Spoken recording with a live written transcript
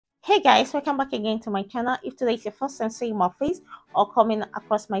Hey guys, welcome back again to my channel. If today is your first time seeing my face or coming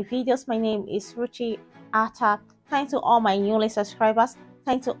across my videos, my name is Ruchi Ata. Thanks to all my newly subscribers,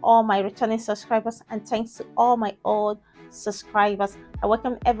 thanks to all my returning subscribers, and thanks to all my old subscribers. I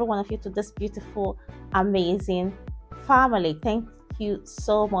welcome every one of you to this beautiful, amazing family. Thank you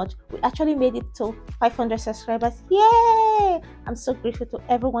so much. We actually made it to 500 subscribers. Yay! I'm so grateful to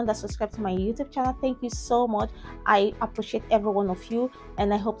everyone that subscribed to my YouTube channel. Thank you so much. I appreciate every one of you,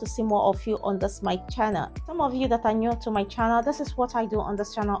 and I hope to see more of you on this my channel. Some of you that are new to my channel, this is what I do on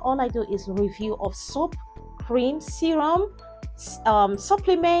this channel. All I do is review of soap, cream, serum,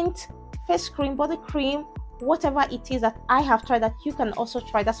 supplement, face cream, body cream, whatever it is that I have tried that you can also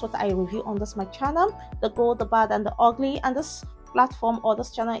try. That's what I review on this my channel, the good, the bad, and the ugly. And this platform or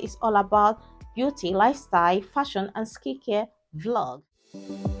this channel is all about beauty, lifestyle, fashion, and skincare vlog.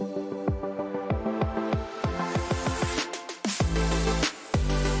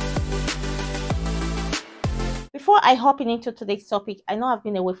 Before I hop into today's topic, I know I've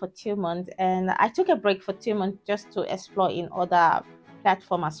been away for 2 months, and I took a break for 2 months just to explore in other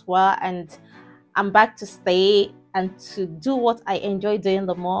platforms as well. And I'm back to stay and to do what I enjoy doing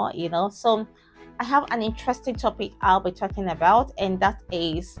the more, So I have an interesting topic I'll be talking about, and that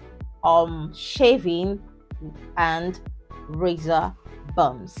is shaving and razor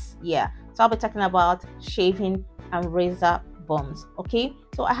bumps. Yeah, so I'll be talking about shaving and razor bumps. Okay,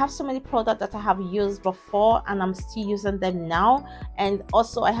 so I have so many products that I have used before and I'm still using them now, and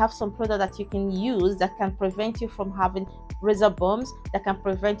also I have some products that you can use that can prevent you from having razor bumps, that can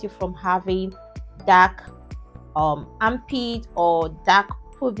prevent you from having dark armpit or dark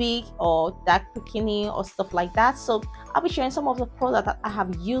pubic or dark bikini or stuff like that. So I'll be sharing some of the products that I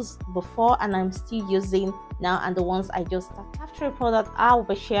have used before and I'm still using now, and the ones I just have 3 products I'll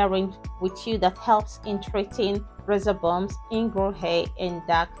be sharing with you that helps in treating razor bumps, ingrown hair, and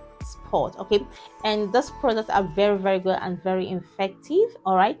dark spot. Okay, and these products are very good and very effective.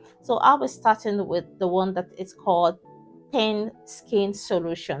 All right, so I'll be starting with the one that is called 10 Skin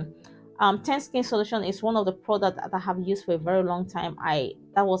Solution. 10 Skin Solution is one of the products that I have used for a very long time.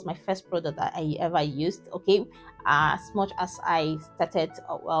 That was my first product that I ever used. Okay, as much as I started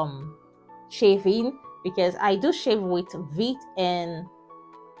shaving, because I do shave with Vit and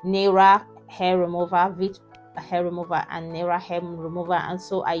Naira hair remover, Vit hair remover and Naira hair remover, and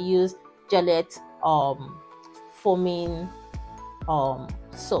so I use Gillette foaming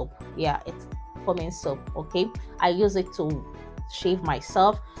soap. Yeah, it's foaming soap. Okay, I use it to shave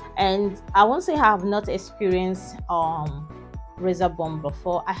myself, and I won't say I have not experienced razor bump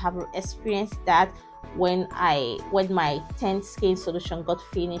before. I have experienced that when my 10 Skin Solution got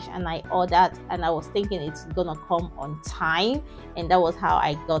finished and I ordered, and I was thinking it's gonna come on time, and that was how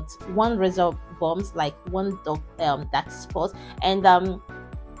I got one razor bumps, like one dark spot. And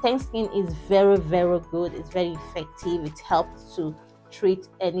 10 Skin is very good. It's very effective. It helps to treat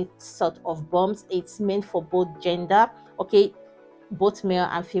any sort of bumps. It's meant for both gender. Okay, both male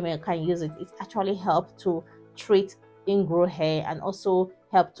and female can use it. It actually helps to treat ingrown hair and also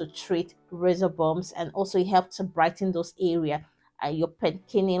help to treat razor bumps, and also it helps to brighten those areas, your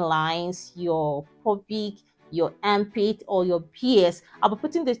bikini lines, your pubic, your armpit, or your PS. I'll be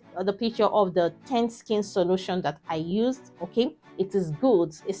putting the picture of the 10 Skin Solution that I used. Okay, it is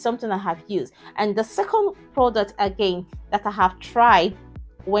good. It's something I have used. And the second product again that I have tried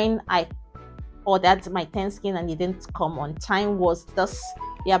when I ordered my 10 Skin and it didn't come on time was this.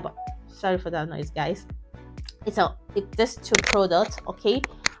 Yeah, but sorry for that noise, guys. It's this 2 products. Okay,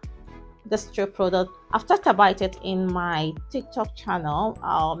 this 2 product, I've talked about it in my TikTok channel.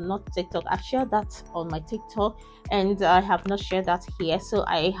 Not TikTok, I've shared that on my TikTok, and I have not shared that here. So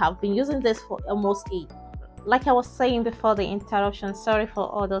I have been using this for almost like I was saying before the interruption. Sorry for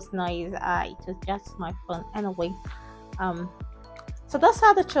all those noise. It was just my phone anyway. So those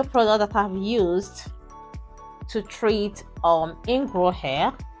are the 2 products that I've used to treat ingrown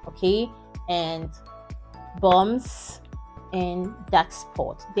hair, okay, and bumps and dark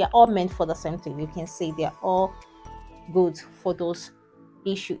spot. They're all meant for the same thing. You can see they're all good for those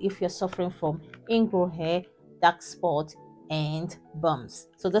issues if you're suffering from ingrown hair, dark spot, and bumps.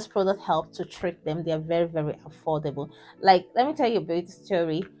 So this product helps to treat them. They're very affordable. Like, let me tell you a bit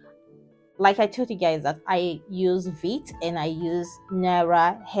story. Like I told you guys that I use Vit and I use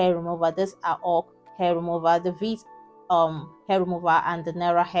Naira hair remover. These are all hair remover. The Vit hair remover and the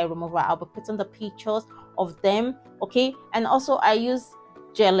Naira hair remover, I'll be putting the pictures of them. Okay, and also I use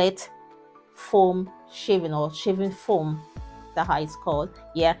Gillette foam shaving, or shaving foam, that's how it's called.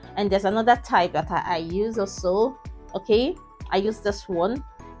 Yeah, and there's another type that I use also. Okay, I use this one.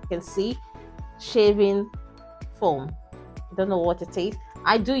 You can see shaving foam. I don't know what it is.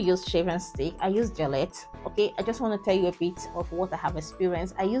 I do use shaving stick. I use Gillette. Okay, I just want to tell you a bit of what I have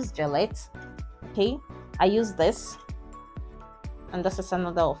experienced. I use Gillette. Okay, I use this, and this is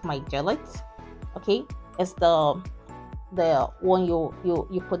another of my Gillette. Okay, it's the one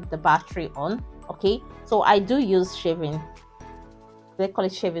you put the battery on. Okay, so I do use shaving, they call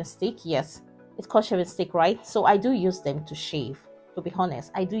it shaving stick. Yes, it's called shaving stick, right? So I do use them to shave. To be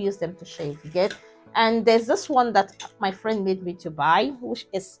honest, I do use them to shave. You get? And there's this one that my friend made me to buy, which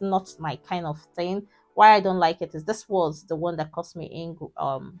is not my kind of thing. Why I don't like it is this was the one that cost me in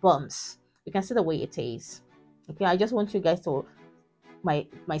bumps. You can see the way it is. Okay, I just want you guys to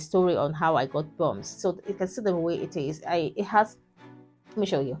my story on how I got bumps. So you can see the way it is. It has, let me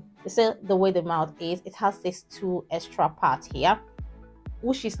show you. You see the way the mouth is. It has these two extra parts here,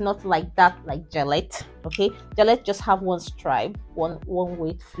 which is not like that like Gillette. Okay, Gillette just have one stripe, one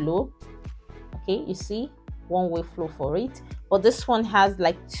way flow. Okay, you see, one way flow for it, but this one has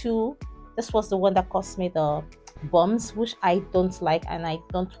like two. This was the one that cost me the bumps, which I don't like and I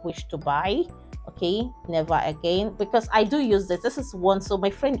don't wish to buy. Okay, never again, because I do use this is one. So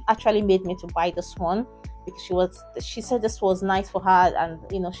my friend actually made me to buy this one because she said this was nice for her, and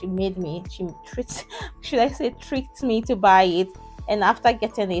you know, she treats should I say treats me to buy it. And after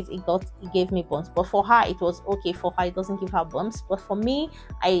getting it, it gave me bumps. But for her, it was okay. For her, it doesn't give her bumps. But for me,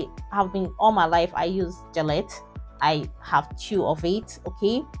 I have been all my life, I use Gillette. I have two of it.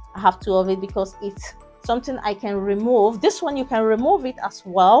 Okay, I have two of it because it's something I can remove. This one, you can remove it as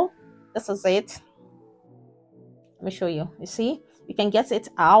well. This is it. Let me show you. You see, you can get it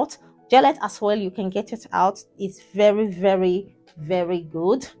out. Gillette as well, you can get it out. It's very, very, very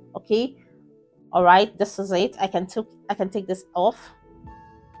good. Okay, all right, this is it. I can take this off,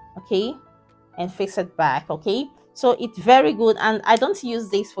 okay, and fix it back. Okay, so it's very good, and I don't use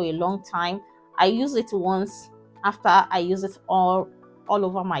this for a long time. I use it once. After I use it all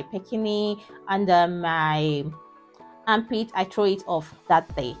over my bikini and my armpit, I throw it off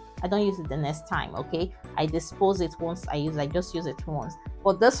that day. I don't use it the next time. Okay, I dispose it once. I just use it once.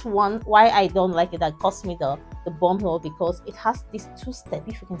 But this one, why I don't like it, that cost me the bump hole, because it has this two-step.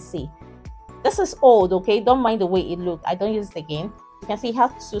 If you can see, this is old. Okay, don't mind the way it looked. I don't use it again. You can see it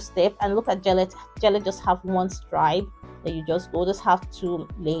has two steps, and look at Gillette. Gillette just have one stripe that you just go. This have two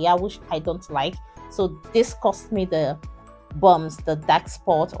layer, which I don't like. So this cost me the bumps, the dark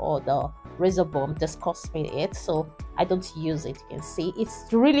spot or the razor bump. This cost me it, so I don't use it. You can see it's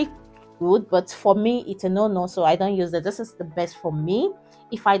really good, but for me it's a no. So I don't use it. This is the best for me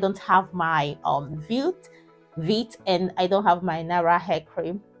if I don't have my Veet and I don't have my Nara hair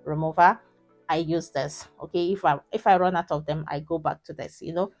cream remover. I use this. Okay, if I run out of them, I go back to this,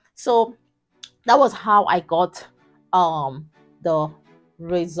 you know. So that was how I got the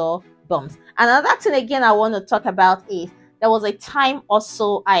razor bumps. Another thing again I want to talk about is there was a time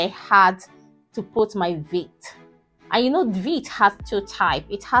also I had to put my Veet. And you know, Veet has two types.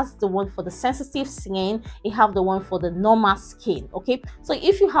 It has the one for the sensitive skin, it have the one for the normal skin. Okay, so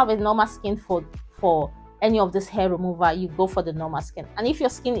if you have a normal skin for any of this hair remover, you go for the normal skin. And if your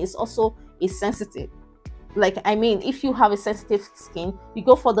skin is also sensitive, like I mean, if you have a sensitive skin, you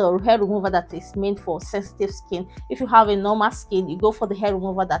go for the hair remover that is meant for sensitive skin. If you have a normal skin, you go for the hair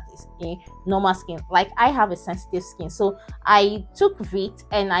remover that is a normal skin. Like I have a sensitive skin, so I took Veet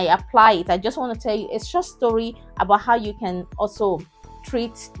and I apply it. I just want to tell you a short story about how you can also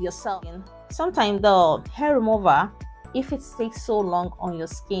treat yourself. Sometimes the hair remover, if it stays so long on your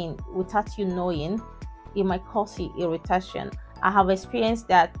skin without you knowing, it might cause you irritation. I have experienced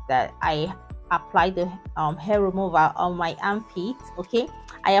that I apply the hair remover on my armpit. Okay,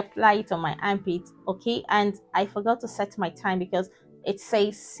 I apply it on my armpit. Okay, and I forgot to set my time because it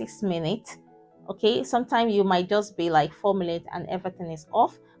says 6 minutes. Okay, sometimes you might just be like 4 minutes and everything is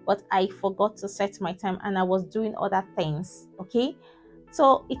off, but I forgot to set my time and I was doing other things. Okay,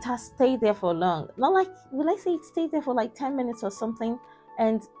 so it has stayed there for long. Not like, will I say it stayed there for like 10 minutes or something,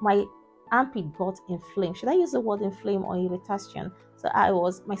 and my armpit got inflamed. Should I use the word inflame or irritation? So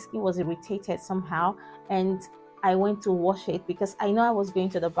my skin was irritated somehow, and I went to wash it because I know I was going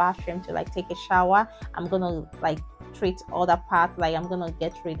to the bathroom to like take a shower. I'm gonna like treat other parts, like I'm gonna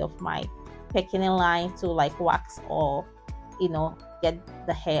get rid of my bikini line to like wax or, you know, get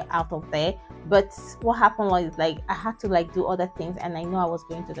the hair out of there. But what happened was, like, I had to like do other things, and I know I was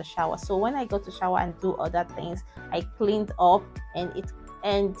going to the shower. So when I go to shower and do other things, I cleaned up,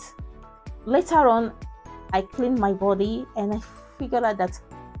 and later on I cleaned my body and I figured out that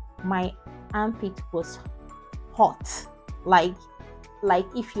my armpit was hot, like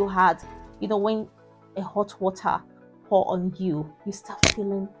if you had, you know, when a hot water pour on you, you start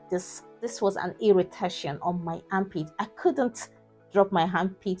feeling this was an irritation on my armpit. I couldn't drop my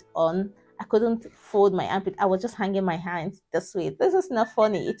armpit on. I couldn't fold my armpit. I was just hanging my hands this way. This is not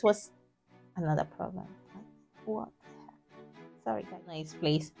funny. It was another problem. What? Sorry, guys. Nice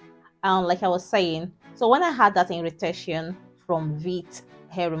place. Like I was saying, so when I had that irritation from Veet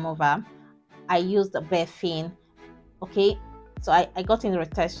hair remover, I used the Beffin. Okay, so I got in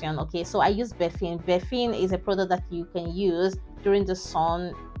irritation. Okay, so I use Beffin. Beffin is a product that you can use during the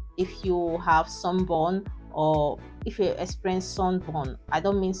sun if you have sunburn, or if you experience sunburn. I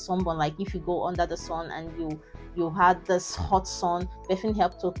don't mean sunburn like if you go under the sun and you had this hot sun. Beffin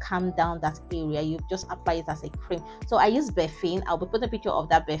helps to calm down that area. You just apply it as a cream. So I use Beffin. I'll be putting a picture of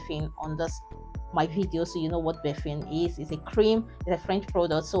that Beffin on this my video so you know what Beffin is. It's a cream. It's a French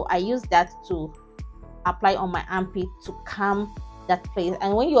product. So I use that to apply on my armpit to calm that place.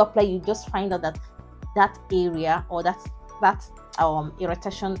 And when you apply, you just find out that that area or that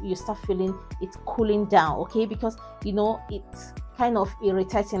irritation, you start feeling it cooling down. Okay, because you know it's kind of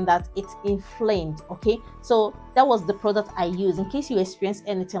irritating that it's inflamed. Okay, so that was the product I used. In case you experience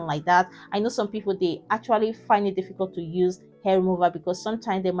anything like that, I know some people, they actually find it difficult to use hair remover because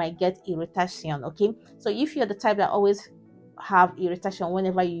sometimes they might get irritation. Okay, so if you're the type that always have irritation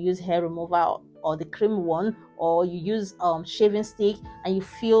whenever you use hair remover or the cream one, or you use shaving stick, and you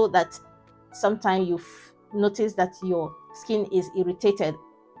feel that sometimes you notice that your skin is irritated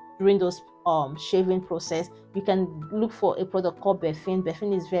during those shaving process, you can look for a product called Beffin.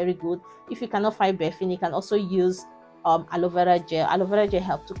 Beffin is very good. If you cannot find Beffin, you can also use aloe vera gel. Aloe vera gel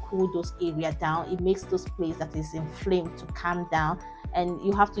helps to cool those areas down. It makes those places that is inflamed to calm down, and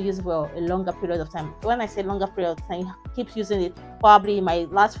you have to use it for a longer period of time. When I say longer period of time, keep using it. Probably it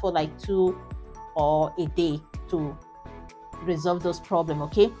might last for like 2 or a day to resolve those problems.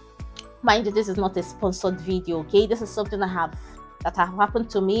 Okay, mind you, this is not a sponsored video. Okay, this is something that have happened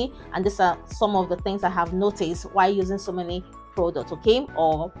to me, and these are some of the things I have noticed while using so many products. Okay,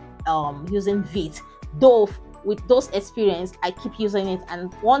 or using Veet. Though with those experience, I keep using it.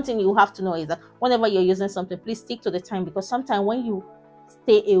 And one thing you have to know is that whenever you're using something, please stick to the time, because sometimes when you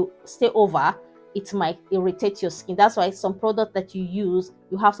stay over, it might irritate your skin. That's why some product that you use,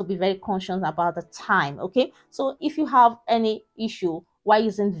 you have to be very conscious about the time. Okay, so if you have any issue while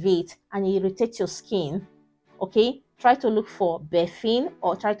using Veet and it irritates your skin, okay, try to look for Beffin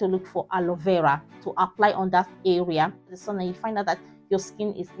or try to look for aloe vera to apply on that area. The sun, and you find out that your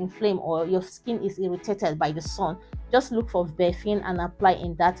skin is inflamed or your skin is irritated by the sun, just look for Beffin and apply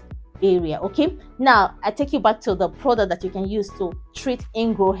in that area. Okay, now I take you back to the product that you can use to treat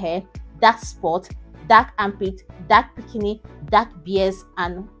ingrown hair, dark spot, dark armpit, dark bikini, dark beards,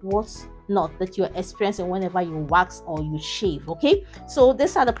 and what's not that you're experiencing whenever you wax or you shave. Okay, so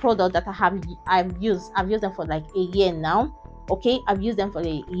these are the products that I've used them for like a year now. Okay, I've used them for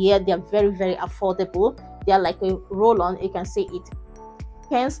a year. They're very, very affordable. They're like a roll-on. You can see it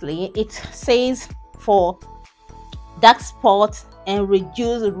pencilly. It says for dark spots and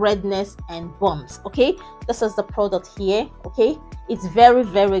reduce redness and bumps. Okay, this is the product here. Okay, it's very,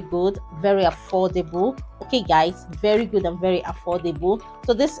 very good, very affordable. Okay guys, very good and very affordable.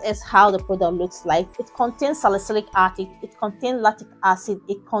 So this is how the product looks like. It contains salicylic acid, it contains lactic acid,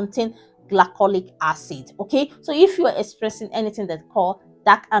 it contains glycolic acid. Okay, so if you are expressing anything that called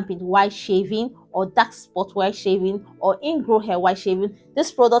dark armpit while shaving, or dark spot while shaving, or ingrown hair while shaving,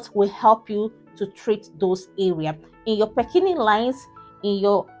 this product will help you to treat those areas in your bikini lines, in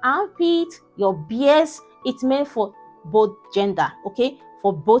your armpit, your beards. It's meant for both gender. Okay,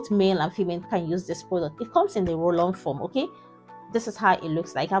 for both male and female can use this product. It comes in the roll-on form. Okay, this is how it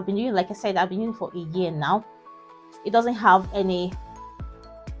looks like. I've been using, like I said, I've been using for a year now. It doesn't have any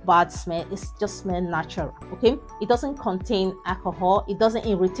bad smell. It's just smell natural. Okay, it doesn't contain alcohol. It doesn't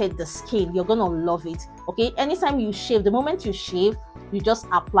irritate the skin. You're gonna love it. Okay, anytime you shave, the moment you shave, you just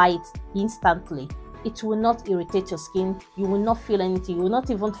apply it instantly. It will not irritate your skin. You will not feel anything. You will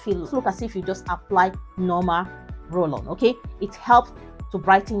not even feel, look as if you just apply normal roll-on. Okay, it helps to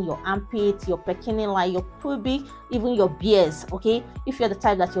brighten your armpit, your bikini line, your pubic, even your beards. Okay, if you're the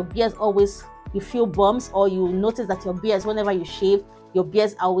type that your beards always, you feel bumps, or you notice that your beards, whenever you shave, your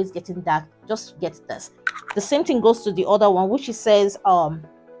beards are always getting dark, just get this. The same thing goes to the other one, which it says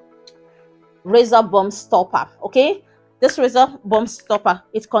razor bump stopper. Okay, this razor bump stopper,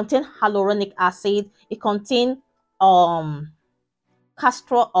 it contains hyaluronic acid, it contains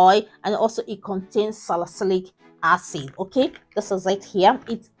castor oil, and also it contains salicylic acid. Okay, this is it here.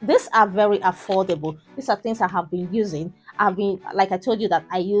 These are very affordable. These are things I have been using. Like I told you that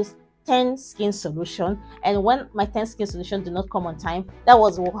I use 10 skin solution, and when my 10 skin solution did not come on time, that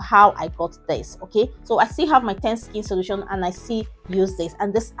was how I got this. Okay, so I still have my 10 skin solution and I still use this,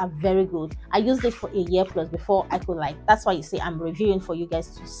 and these are very good. I used it for a year plus before I could, like, that's why you see I'm reviewing for you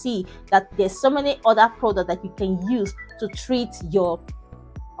guys to see that there's so many other products that you can use to treat your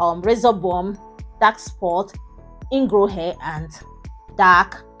razor bump, dark spot, ingrown hair, and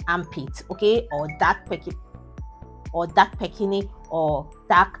dark armpit, okay, or dark bikini, or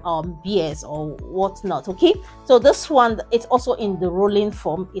dark beers or whatnot. Okay, so this one, it's also in the rolling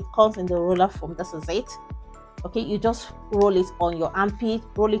form. It comes in the roller form. This is it. Okay, you just roll it on your armpit,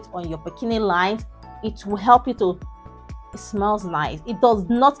 roll it on your bikini lines. It will help you to, it smells nice. It does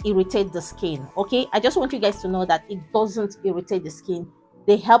not irritate the skin. Okay, I just want you guys to know that it doesn't irritate the skin.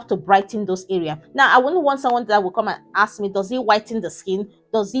 They help to brighten those areas. Now, I wouldn't want someone that will come and ask me, does it whiten the skin?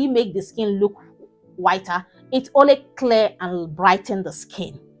 Does it make the skin look whiter? It only clear and brighten the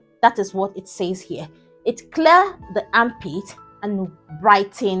skin. That is what it says here. It clear the armpit and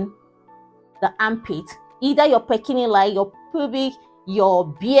brighten the armpit, either your bikini line, your pubic, your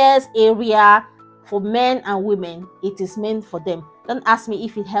bears area. For men and women, it is meant for them. Don't ask me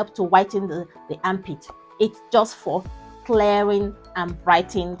if it helps to whiten the armpit. It's just for clearing and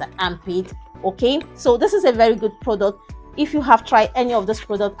brightening the armpit. Okay, so this is a very good product. If you have tried any of this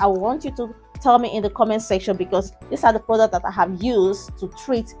product, I want you to tell me in the comment section, because these are the products that I have used to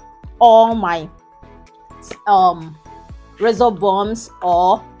treat all my razor bumps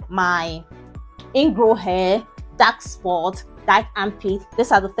or my ingrown hair, dark spot, dark armpit.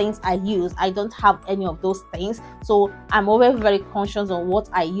 These are the things I use. I don't have any of those things, so I'm always very conscious on what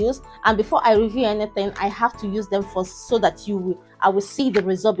I use, and before I review anything, I have to use them first, so that I will see the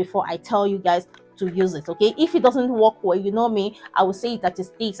result before I tell you guys to use it. Okay, if it doesn't work well, you know me, I will say that it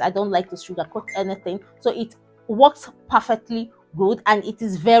sticks. I don't like to sugarcoat anything, so it works perfectly good and it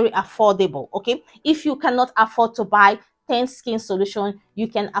is very affordable. Okay, if you cannot afford to buy 10 skin solution, you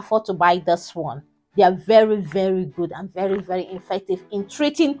can afford to buy this one. They are very, very good and very, very effective in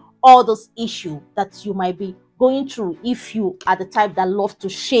treating all those issues that you might be going through. If you are the type that loves to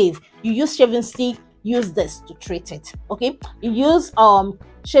shave, you use shaving stick, use this to treat it. Okay, you use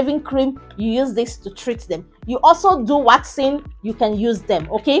shaving cream, you use this to treat them. You also do waxing, you can use them.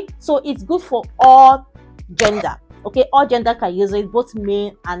 Okay, so it's good for all gender. Okay, all gender can use it, both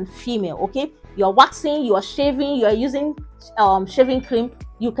male and female. Okay, you're waxing, you are shaving, you are using shaving cream,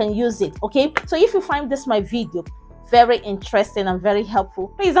 you can use it. Okay, so if you find this my video very interesting and very helpful,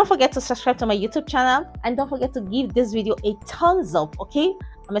 please don't forget to subscribe to my YouTube channel, and don't forget to give this video a thumbs up. Okay,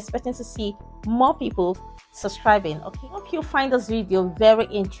 I'm expecting to see more people subscribing. Okay, hope you find this video very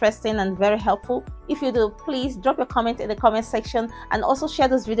interesting and very helpful. If you do, please drop your comment in the comment section, and also share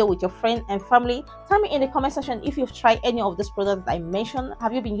this video with your friend and family. Tell me in the comment section if you've tried any of these products that I mentioned.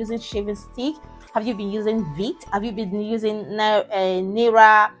 Have you been using shaving stick? Have you been using Vit? Have you been using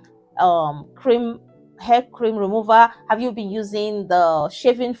Nera cream, hair cream remover? Have you been using the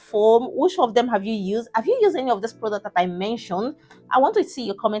shaving foam? Which of them have you used? Have you used any of this product that I mentioned? I want to see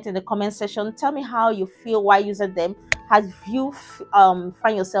your comment in the comment section. Tell me how you feel while using them. Have you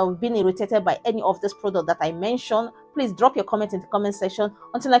find yourself being irritated by any of this product that I mentioned? Please drop your comment in the comment section.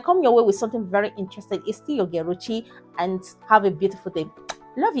 Until I come your way with something very interesting, it's still your girl Ruchi, and have a beautiful day.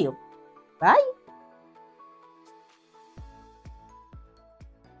 Love you. Bye.